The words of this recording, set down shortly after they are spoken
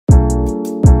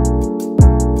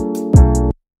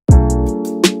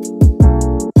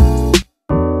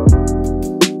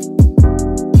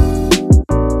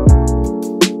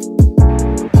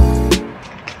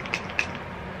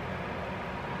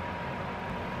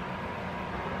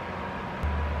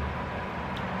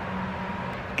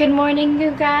Good morning,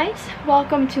 you guys.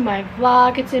 Welcome to my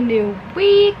vlog. It's a new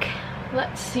week.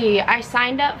 Let's see, I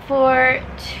signed up for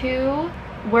 2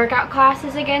 workout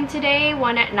classes again today,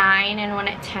 one at 9 and one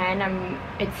at 10.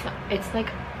 It's like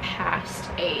past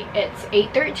 8. It's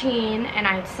 8:13 and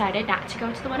I decided not to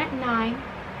go to the one at 9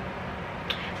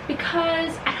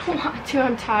 because I don't want to.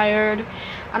 I'm tired.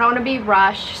 I don't want to be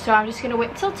rushed, so I'm just gonna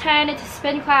wait till 10. It's a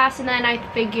spin class, and then I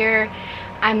figure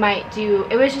I might do,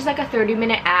 it was just like a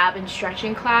 30-minute ab and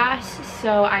stretching class,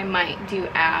 so I might do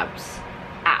abs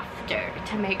after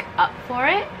to make up for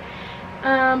it.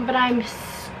 But I'm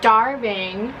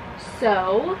starving,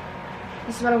 so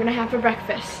this is what I'm gonna have for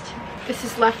breakfast. This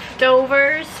is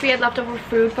leftovers. We had leftover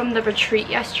food from the retreat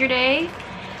yesterday.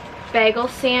 Bagel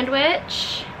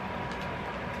sandwich,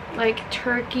 like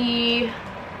turkey,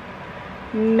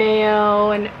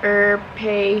 mayo and herb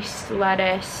paste,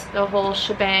 lettuce, the whole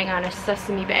shebang on a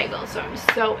sesame bagel. So I'm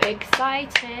so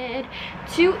excited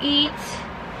to eat.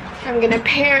 I'm gonna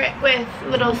pair it with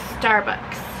little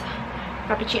Starbucks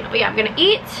frappuccino. But yeah, I'm gonna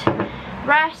eat,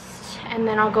 rest, and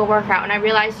then I'll go work out. And I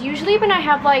realized usually when I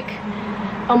have like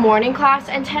a morning class,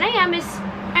 and 10 a.m. is,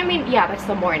 I mean, yeah, that's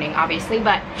the morning obviously,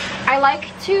 but I like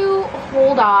to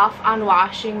hold off on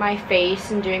washing my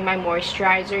face and doing my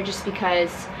moisturizer just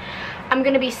because I'm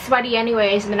gonna be sweaty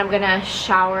anyways, and then I'm gonna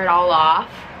shower it all off.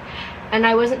 And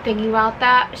I wasn't thinking about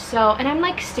that, so, and I'm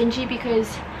like stingy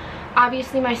because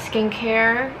obviously my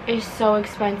skincare is so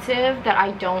expensive that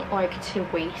I don't like to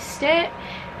waste it.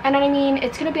 And I mean,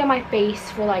 it's gonna be on my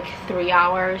face for like 3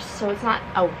 hours, so it's not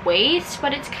a waste,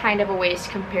 but it's kind of a waste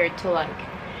compared to like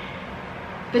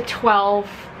the 12+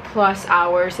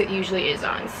 hours it usually is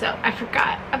on. So I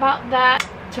forgot about that.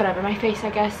 It's whatever, my face I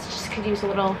guess just could use a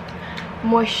little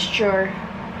moisture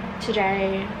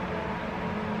today.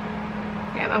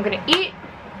 Yeah, I'm gonna eat,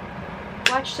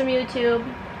 watch some YouTube,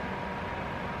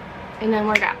 and then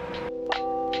work out.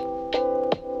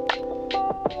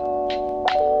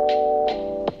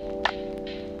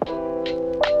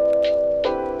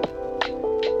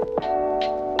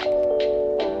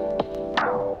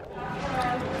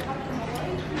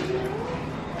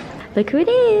 Look who it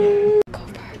is.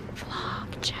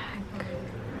 Vlog check.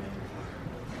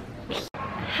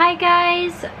 Hi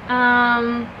guys,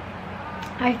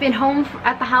 I've been home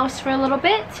at the house for a little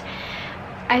bit.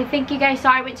 I think you guys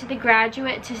saw I went to the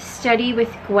Graduate to study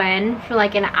with Gwen for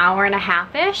like an hour and a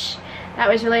half-ish. That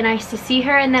was really nice to see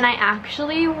her, and then I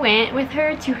actually went with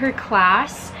her to her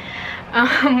class,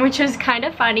 which was kind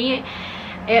of funny.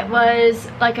 It was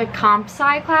like a comp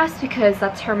sci class because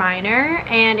that's her minor,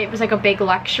 and it was like a big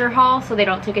lecture hall, so they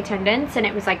don't take attendance, and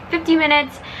it was like 50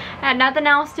 minutes. I had nothing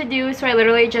else to do, so I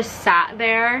literally just sat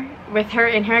there with her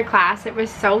in her class. It was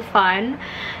so fun,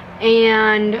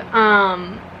 and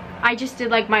I just did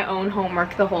like my own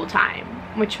homework the whole time,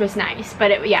 which was nice.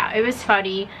 But yeah, it was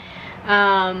funny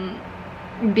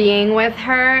being with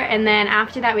her. And then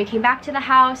after that we came back to the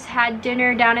house, had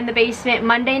dinner down in the basement.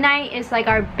 Monday night is like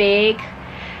our big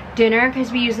dinner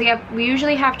because we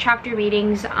usually have chapter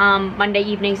meetings Monday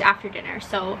evenings after dinner.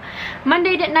 So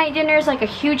Monday night dinner is like a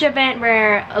huge event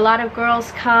where a lot of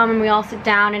girls come and we all sit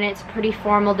down, and it's a pretty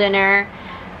formal dinner.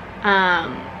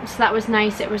 So that was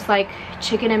nice. It was like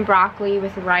chicken and broccoli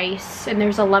with rice, and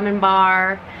there's a lemon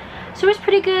bar, so it was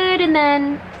pretty good. And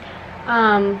then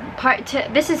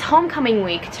this is homecoming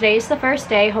week. Today is the first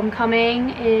day.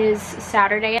 Homecoming is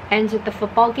Saturday. It ends with the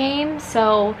football game.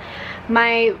 So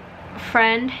my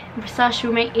friend slash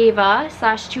roommate Ava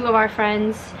slash 2 of our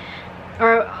friends,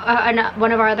 or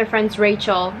one of our other friends,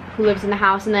 Rachel, who lives in the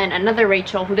house, and then another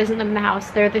Rachel who doesn't live in the house,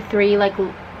 they're the 3 like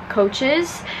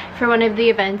coaches for one of the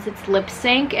events. It's lip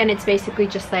sync, and it's basically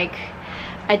just like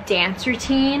a dance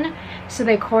routine. So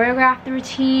they choreographed the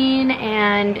routine,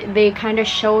 and they kind of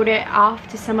showed it off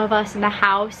to some of us in the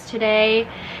house today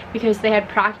because they had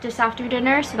practice after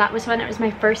dinner. So that was fun. It was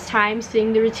my first time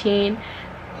seeing the routine,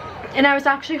 and I was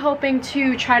actually hoping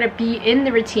to try to be in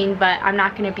the routine, but I'm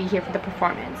not going to be here for the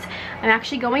performance. I'm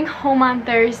actually going home on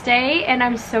Thursday, and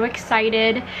I'm so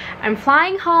excited. I'm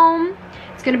flying home.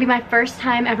 It's going to be my first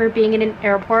time ever being in an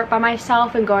airport by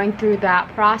myself and going through that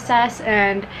process.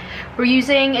 And we're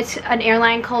using, it's an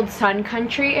airline called Sun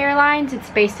Country Airlines. It's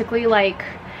basically like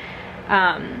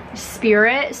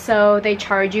Spirit, so they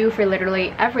charge you for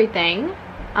literally everything.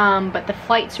 But the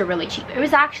flights are really cheap. It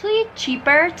was actually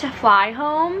cheaper to fly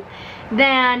home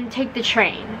than take the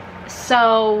train.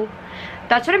 So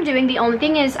that's what I'm doing. The only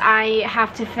thing is I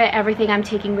have to fit everything I'm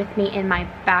taking with me in my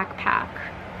backpack.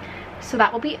 So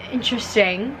that will be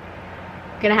interesting.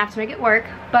 Gonna have to make it work.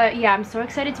 But yeah, I'm so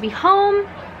excited to be home.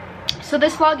 So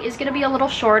this vlog is gonna be a little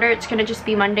shorter. It's gonna just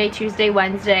be Monday, Tuesday,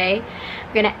 Wednesday.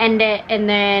 I'm gonna end it, and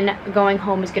then going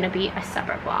home is gonna be a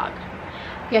separate vlog.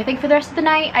 Yeah, I think for the rest of the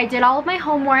night, I did all of my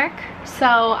homework.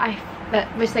 So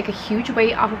that was like a huge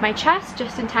weight off of my chest,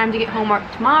 just in time to get homework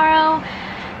tomorrow.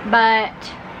 But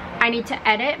I need to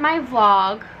edit my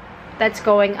vlog that's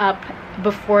going up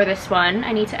before this one.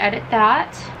 I need to edit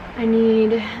that. I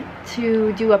need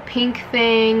to do a pink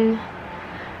thing.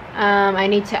 I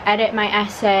need to edit my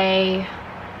essay,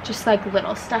 just like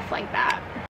little stuff like that.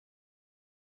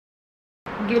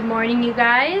 Good morning, you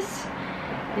guys.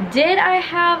 Did I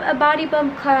have a body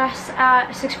bump class at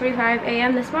 6:45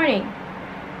 a.m. this morning?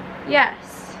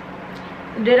 Yes.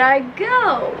 Did I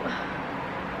go?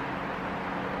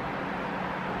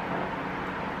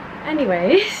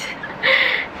 Anyways,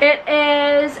 it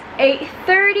is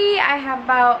 8:30. I have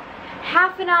about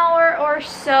half an hour or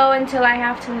so until I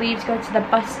have to leave to go to the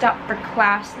bus stop for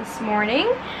class this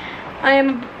morning. I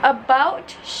am about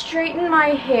to straighten my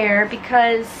hair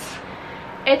because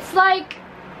it's like,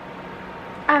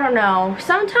 I don't know,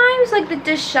 sometimes like the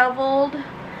disheveled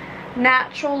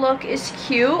natural look is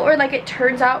cute, or like it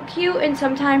turns out cute, and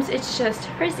sometimes it's just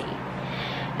frizzy.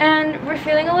 And we're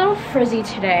feeling a little frizzy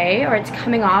today, or it's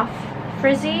coming off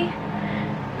frizzy.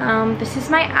 This is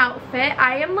my outfit.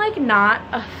 I am like not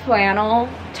a flannel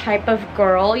type of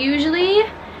girl usually,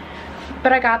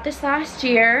 but I got this last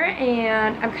year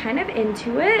and I'm kind of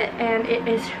into it, and it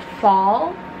is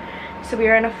fall, so we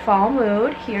are in a fall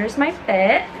mood. Here's my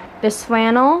fit. This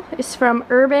flannel is from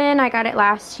Urban. I got it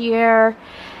last year.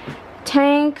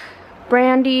 Tank,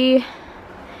 Brandy,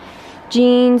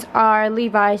 jeans are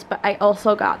Levi's, but I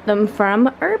also got them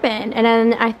from Urban. And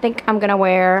then I think I'm gonna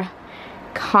wear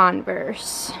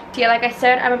Converse. Yeah, like I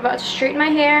said, I'm about to straighten my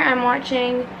hair. I'm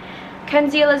watching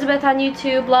Kenzie Elizabeth on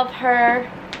YouTube, love her.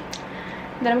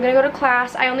 Then I'm gonna go to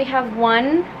class. I only have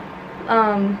one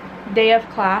day of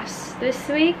class this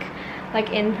week,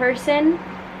 like in person,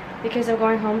 because I'm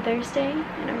going home Thursday,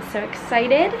 and I'm so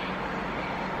excited.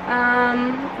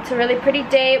 It's a really pretty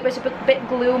day. It was a bit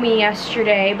gloomy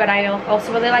yesterday, but I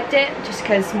also really liked it, just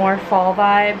because more fall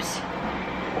vibes.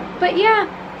 But yeah,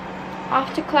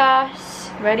 off to class,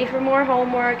 ready for more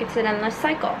homework. It's an endless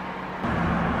cycle.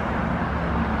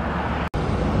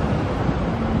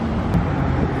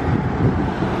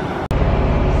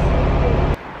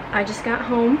 I just got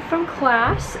home from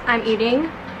class. I'm eating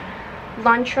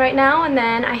lunch right now, and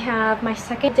then I have my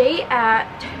second date at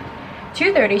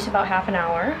 2:30, so about half an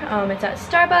hour. It's at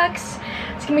Starbucks.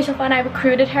 It's gonna be so fun. I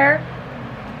recruited her,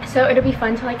 so it'll be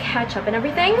fun to like catch up and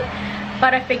everything.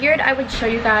 But I figured I would show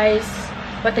you guys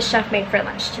what the chef made for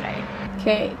lunch today.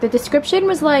 Okay, the description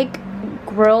was like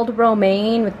grilled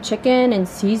romaine with chicken and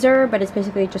Caesar, but it's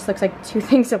basically just looks like 2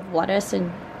 things of lettuce,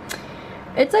 and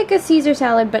it's like a Caesar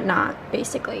salad but not,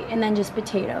 basically, and then just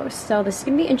potatoes. So this is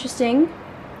gonna be interesting,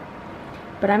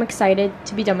 but I'm excited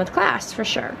to be done with class for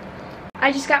sure.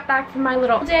 I just got back from my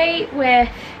little date with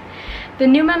the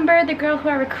new member, the girl who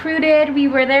I recruited. We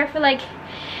were there for like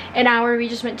an hour. We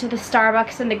just went to the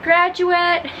Starbucks and the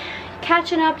Graduate,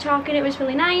 catching up, talking. It was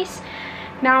really nice.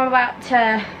 Now I'm about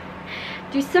to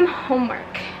do some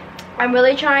homework. I'm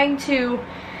really trying to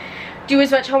do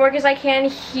as much homework as I can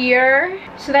here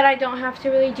so that I don't have to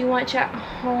really do much at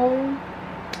home.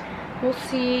 We'll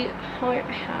see how it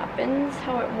happens,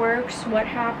 how it works, what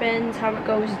happens, how it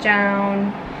goes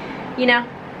down, you know.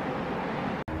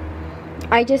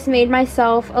 I just made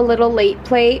myself a little late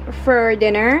plate for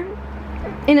dinner,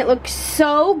 and it looks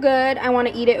so good. I want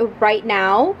to eat it right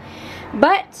now,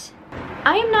 but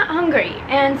I am not hungry.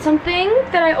 And something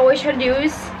that I always try to do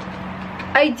is,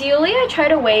 ideally I try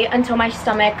to wait until my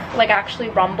stomach like actually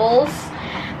rumbles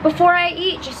before I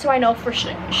eat, just so I know for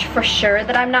sure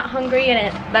that I'm not hungry,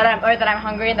 and that I'm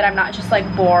hungry, and that I'm not just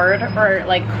like bored or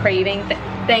like craving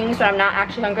things but I'm not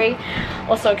actually hungry.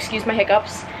 Also, excuse my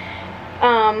hiccups.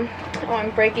 Oh,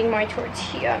 I'm breaking my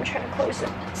tortilla. I'm trying to close it.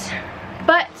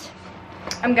 But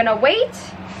I'm gonna wait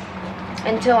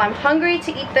until I'm hungry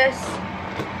to eat this.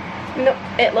 No,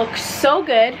 it looks so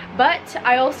good. But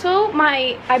I also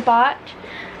I bought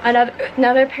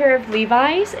another pair of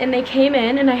Levi's, and they came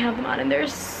in and I have them on, and they're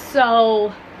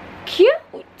so cute.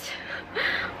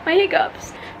 My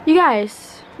hiccups. You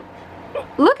guys,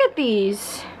 look at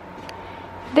these.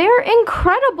 They're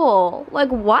incredible. Like,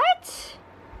 what?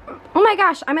 Oh my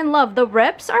gosh, I'm in love. The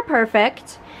rips are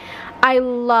perfect. I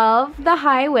love the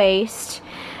high waist.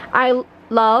 I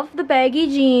love the baggy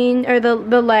jean, or the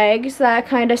legs that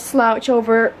kind of slouch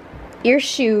over your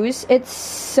shoes. It's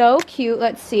so cute.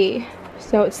 Let's see.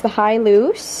 So it's the high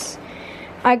loose.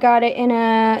 I got it in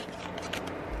a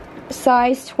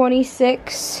size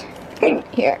 26.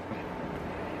 Here.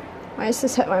 Why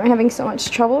am I having so much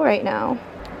trouble right now?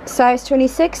 Size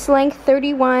 26, length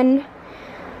 31.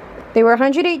 They were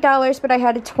 $108, but I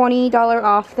had a $20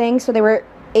 off thing, so they were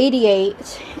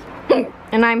 $88.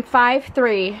 And I'm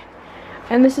 5'3",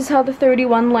 and this is how the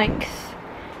 31 length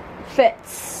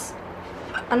fits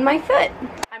on my foot.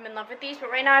 I'm in love with these, but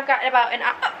right now I've got about an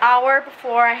hour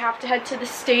before I have to head to the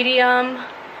stadium.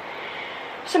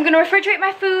 So I'm gonna refrigerate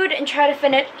my food and try to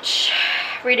finish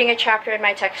reading a chapter in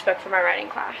my textbook for my writing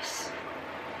class.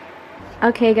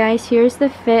 Okay guys, here's the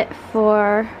fit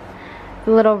for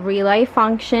the little relay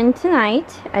function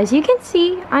tonight. As you can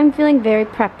see, I'm feeling very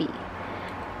preppy.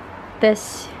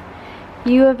 This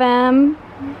U of M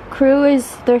crew is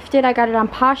thrifted. I got it on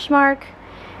Poshmark.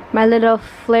 My little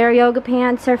flare yoga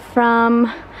pants are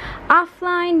from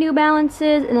Offline, New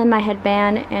Balances, and then my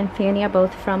headband and fanny are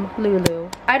both from Lulu.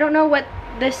 I don't know what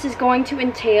this is going to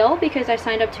entail because I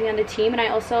signed up to be on the team, and I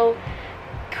also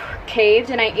caved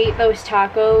and I ate those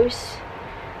tacos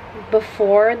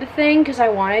before the thing because I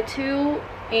wanted to,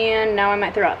 and now I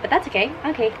might throw up, but that's okay.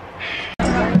 Okay.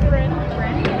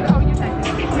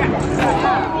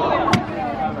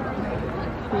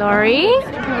 Lori,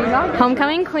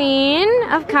 homecoming queen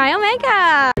of Chi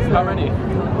Omega. How many?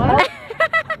 What?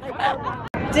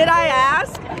 Did I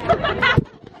ask?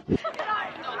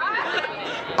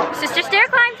 Sister stair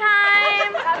climb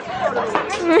time.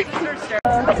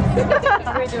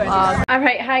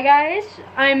 Alright, hi guys.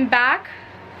 I'm back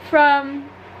from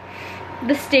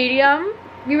the stadium.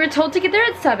 We were told to get there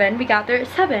at 7. We got there at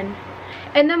 7.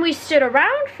 And then we stood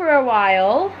around for a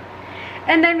while.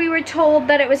 And then we were told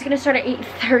that it was going to start at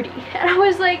 8:30. And I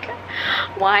was like,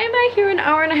 why am I here an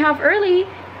hour and a half early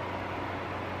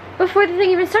before the thing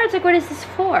even starts? Like, what is this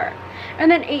for? And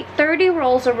then 8:30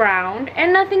 rolls around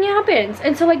and nothing happens.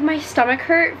 And so, like, my stomach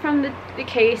hurt from the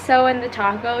queso and the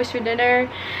tacos for dinner.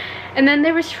 And then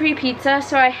there was free pizza,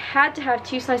 so I had to have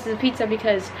 2 slices of pizza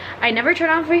because I never turn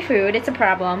on free food. It's a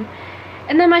problem.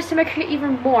 And then my stomach hurt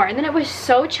even more. And then it was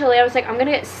so chilly. I was like, I'm going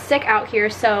to get sick out here,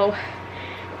 so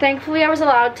thankfully I was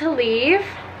allowed to leave,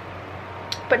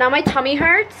 but now my tummy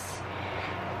hurts,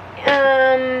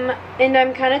 and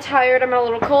I'm kind of tired. I'm a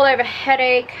little cold. I have a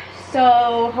headache,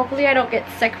 so hopefully I don't get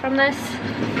sick from this.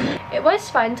 It was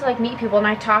fun to like meet people, and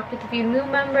I talked with a few new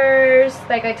members.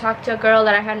 Like I talked to a girl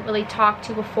that I hadn't really talked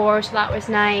to before, so that was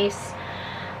nice.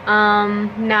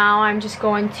 Now I'm just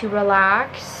going to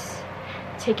relax,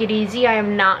 take it easy. I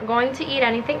am not going to eat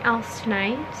anything else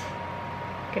tonight.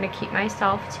 Gonna keep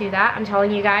myself to that. I'm telling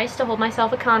you guys to hold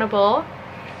myself accountable.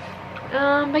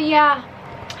 But yeah,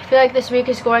 I feel like this week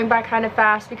is going by kind of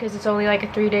fast because it's only like a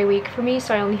 3-day week for me,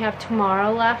 so I only have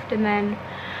tomorrow left, and then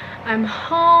I'm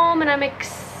home and I'm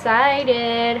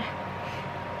excited.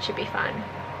 Should be fun.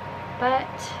 But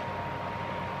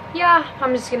yeah,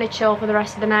 I'm just gonna chill for the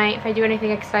rest of the night. If I do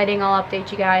anything exciting, I'll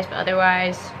update you guys, but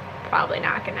otherwise probably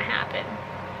not gonna happen.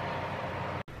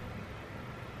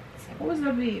 What was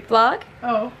the beat? Vlog?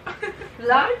 Oh.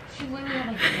 Vlog?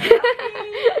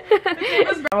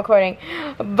 I'm recording.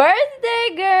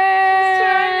 Birthday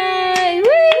girl!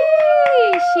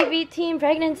 Woo! She beat teen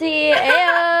pregnancy.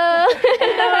 Ayo!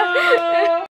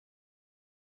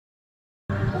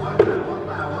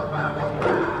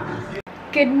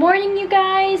 Good morning, you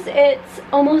guys. It's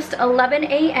almost 11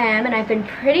 a.m. and I've been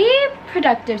pretty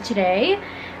productive today.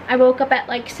 I woke up at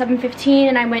like 7:15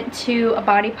 and I went to a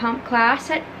body pump class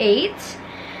at 8.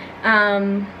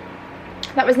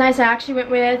 That was nice. I actually went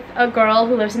with a girl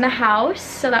who lives in the house,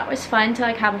 so that was fun to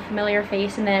like have a familiar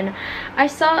face. And then I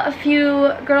saw a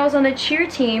few girls on the cheer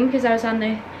team because I was on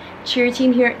the cheer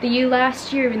team here at the U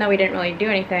last year, even though we didn't really do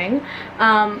anything.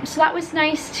 So that was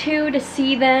nice too to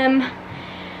see them.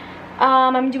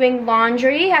 I'm doing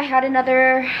laundry. I had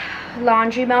another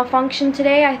laundry malfunction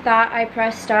today. I thought I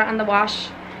pressed start on the wash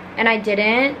and I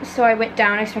didn't, so I went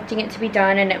down expecting it to be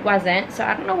done and it wasn't. So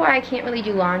I don't know why I can't really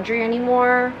do laundry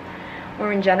anymore,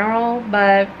 or in general,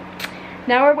 but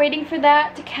now we're waiting for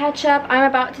that to catch up. I'm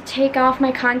about to take off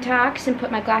my contacts and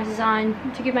put my glasses on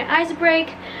to give my eyes a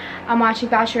break. I'm watching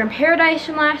Bachelor in Paradise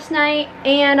from last night,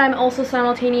 and I'm also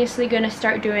simultaneously going to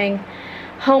start doing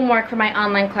homework for my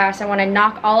online class. I want to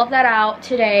knock all of that out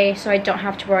today so I don't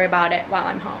have to worry about it while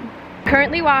I'm home.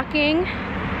 Currently walking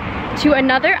to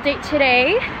another date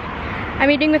today. I'm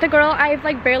meeting with a girl I've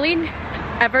like barely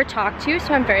ever talked to,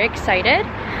 so I'm very excited.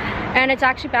 And it's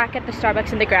actually back at the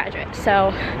Starbucks in the Graduate,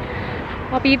 so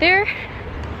I'll be there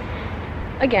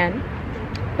again.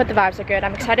 But the vibes are good.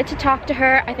 I'm excited to talk to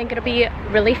her. I think it'll be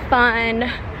really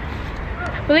fun,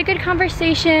 really good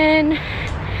conversation.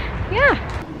 Yeah.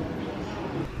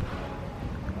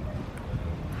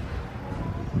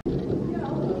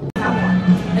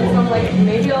 And so I'm like,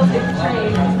 maybe I'll take the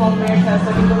train.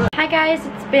 Hi guys,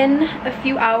 it's been a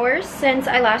few hours since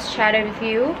I last chatted with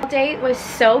you. The date was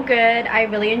so good. I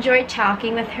really enjoyed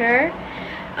talking with her.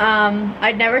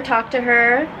 I'd never talked to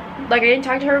her. Like, I didn't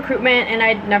talk to her recruitment, and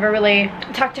I'd never really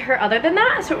talked to her other than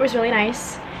that, so it was really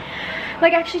nice.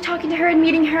 Like, actually talking to her and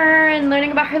meeting her and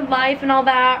learning about her life and all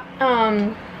that.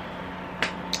 Oh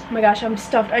my gosh, I'm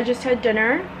stuffed. I just had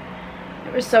dinner.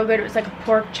 It was so good. It was like a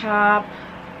pork chop,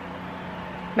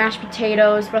 mashed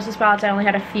potatoes, Brussels sprouts. I only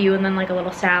had a few, and then like a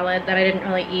little salad that I didn't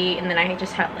really eat, and then I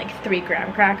just had like 3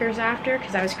 graham crackers after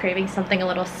because I was craving something a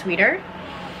little sweeter.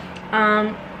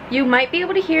 You might be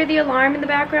able to hear the alarm in the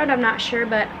background, I'm not sure,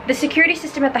 but the security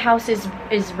system at the house is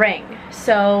Ring.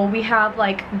 So we have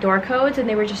like door codes, and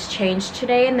they were just changed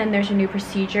today, and then there's a new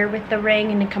procedure with the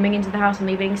Ring and coming into the house and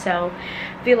leaving. So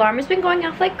the alarm has been going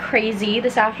off like crazy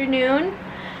this afternoon.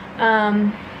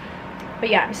 But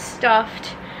yeah, I'm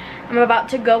stuffed. I'm about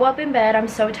to go up in bed. I'm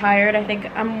so tired. I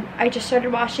think I just started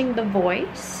watching The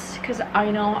Voice because I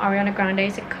know Ariana Grande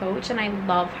is a coach and I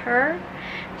love her.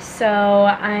 So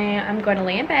I'm going to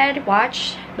lay in bed,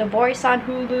 watch The Voice on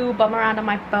Hulu, bum around on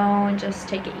my phone, just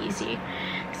take it easy.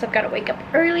 Because I've got to wake up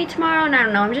early tomorrow, and I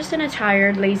don't know, I'm just in a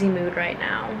tired, lazy mood right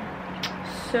now.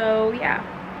 So yeah.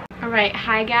 Alright,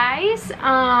 hi guys.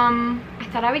 I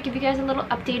thought I would give you guys a little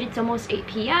update. It's almost 8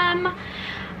 p.m.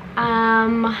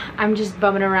 I'm just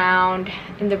bumming around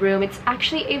in the room. It's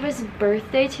actually Ava's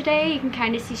birthday today. You can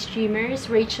kind of see streamers.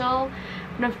 Rachel,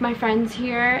 one of my friends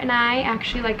here, and I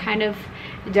actually like kind of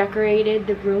decorated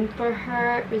the room for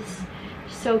her. It was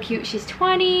so cute. She's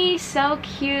 20, so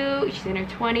cute. She's in her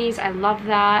 20s. I love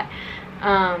that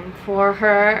for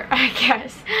her, I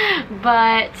guess.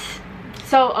 But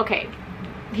so okay,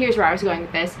 here's where I was going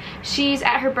with this. She's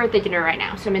at her birthday dinner right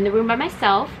now, so I'm in the room by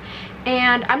myself.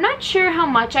 And I'm not sure how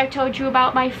much I've told you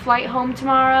about my flight home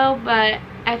tomorrow, but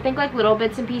I think like little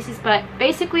bits and pieces. But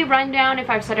basically, rundown, if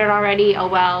I've said it already, oh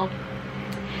well.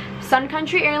 Sun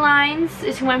Country Airlines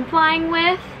is who I'm flying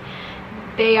with.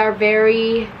 They are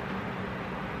very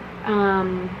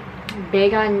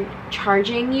big on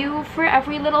charging you for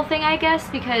every little thing, I guess,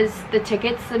 because the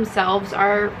tickets themselves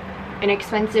are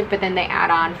inexpensive, but then they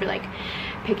add on for like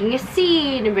picking a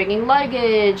seat and bringing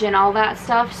luggage and all that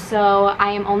stuff. So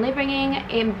I am only bringing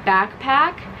a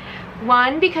backpack.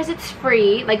 One, because it's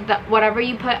free, like whatever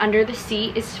you put under the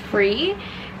seat is free.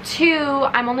 2,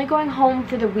 I'm only going home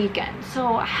for the weekend,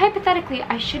 so hypothetically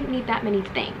I shouldn't need that many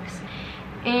things.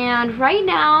 And right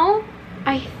now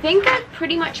I think I've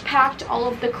pretty much packed all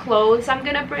of the clothes I'm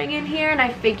gonna bring in here, and I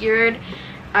figured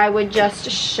I would just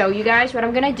show you guys what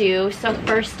I'm gonna do. So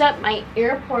first up, my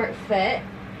airport fit.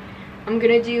 I'm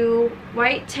gonna do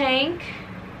white tank,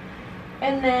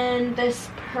 and then this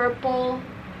purple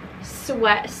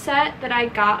sweat set that I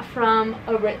got from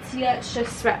Aritzia. It's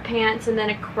just sweatpants and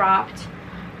then a cropped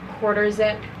quarter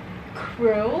zip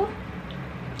crew.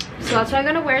 So that's what I'm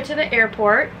gonna wear to the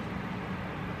airport.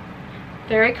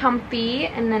 Very comfy.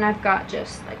 And then I've got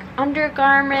just like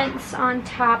undergarments on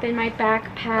top in my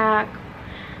backpack.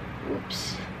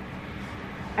 Oops.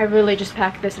 I really just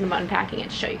packed this and I'm unpacking it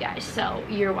to show you guys, so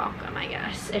you're welcome, I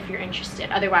guess, if you're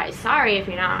interested. Otherwise, sorry if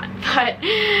you're not. But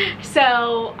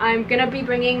so I'm gonna be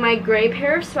bringing my gray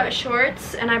pair of sweat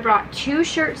shorts, and I brought 2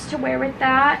 shirts to wear with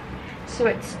that, so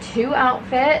it's 2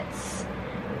 outfits.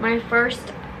 My first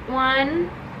one,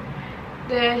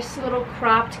 this little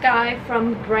cropped guy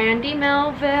from Brandy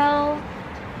Melville,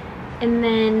 and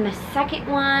then the second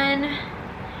one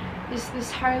is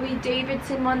this Harley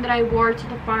Davidson one that I wore to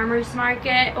the farmer's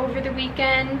market over the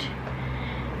weekend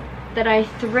that I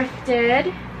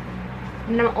thrifted.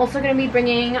 And I'm also going to be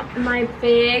bringing my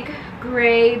big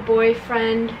gray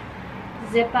boyfriend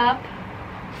zip up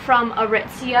from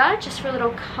Aritzia, just for a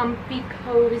little comfy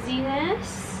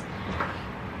coziness.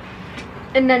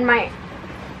 And then my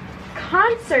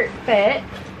concert fit,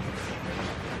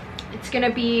 it's going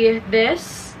to be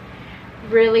this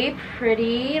really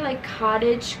pretty like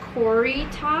cottage quarry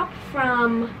top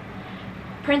from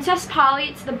Princess Polly.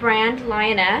 It's the brand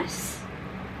Lioness.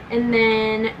 And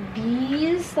then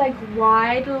these like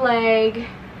wide leg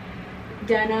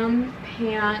denim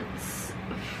pants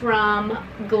from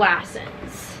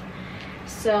Glassons.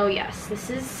 So yes, this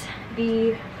is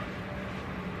the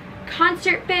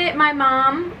concert fit. My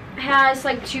mom has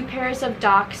like 2 pairs of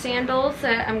dock sandals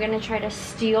that I'm gonna try to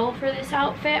steal for this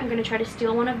outfit. I'm gonna try to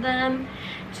steal one of them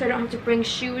so I don't have to bring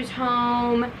shoes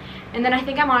home. And then I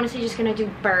think I'm honestly just gonna do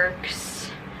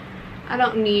Birks. I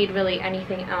don't need really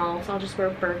anything else. I'll just wear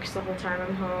Birks the whole time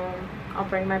I'm home. I'll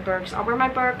bring my Birks. I'll wear my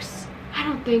Birks, I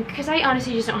don't think, because I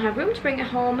honestly just don't have room to bring at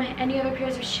home any other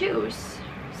pairs of shoes.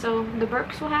 So the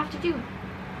Birks will have to do.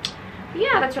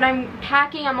 yeah, that's what I'm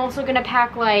packing. I'm also gonna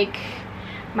pack like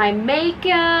my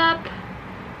makeup,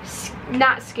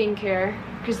 not skincare,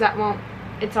 because that won't,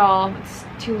 it's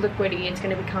too liquidy, it's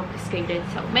gonna be confiscated.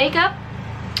 So makeup,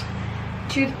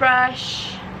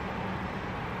 toothbrush,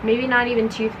 maybe not even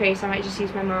toothpaste, I might just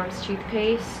use my mom's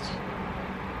toothpaste.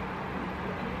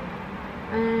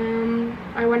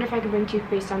 I wonder if I could bring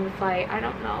toothpaste on the flight. I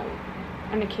don't know.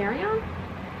 On a carry-on?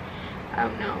 I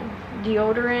don't know.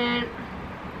 Deodorant,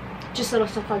 just little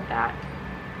stuff like that.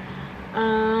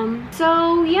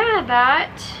 So yeah,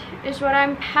 that is what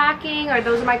I'm packing, or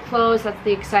those are my clothes. That's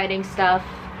the exciting stuff.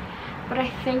 But I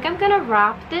think I'm gonna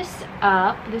wrap this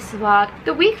up, this vlog.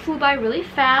 The week flew by really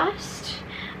fast.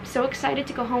 I'm so excited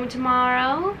to go home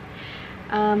tomorrow.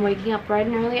 Waking up bright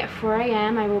and early at 4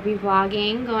 a.m. I will be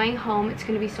vlogging going home. It's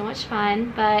gonna be so much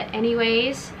fun. But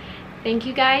anyways, thank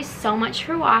you guys so much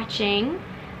for watching.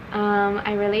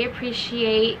 I really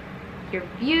appreciate your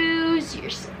views, your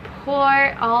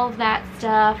support, all of that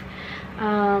stuff.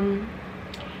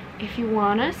 If you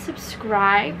wanna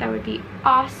subscribe, that would be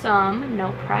awesome.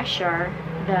 No pressure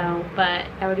though, but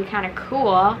that would be kind of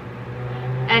cool.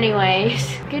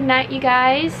 Anyways, good night, you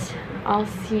guys. I'll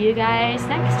see you guys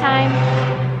next time.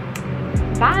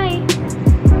 Bye.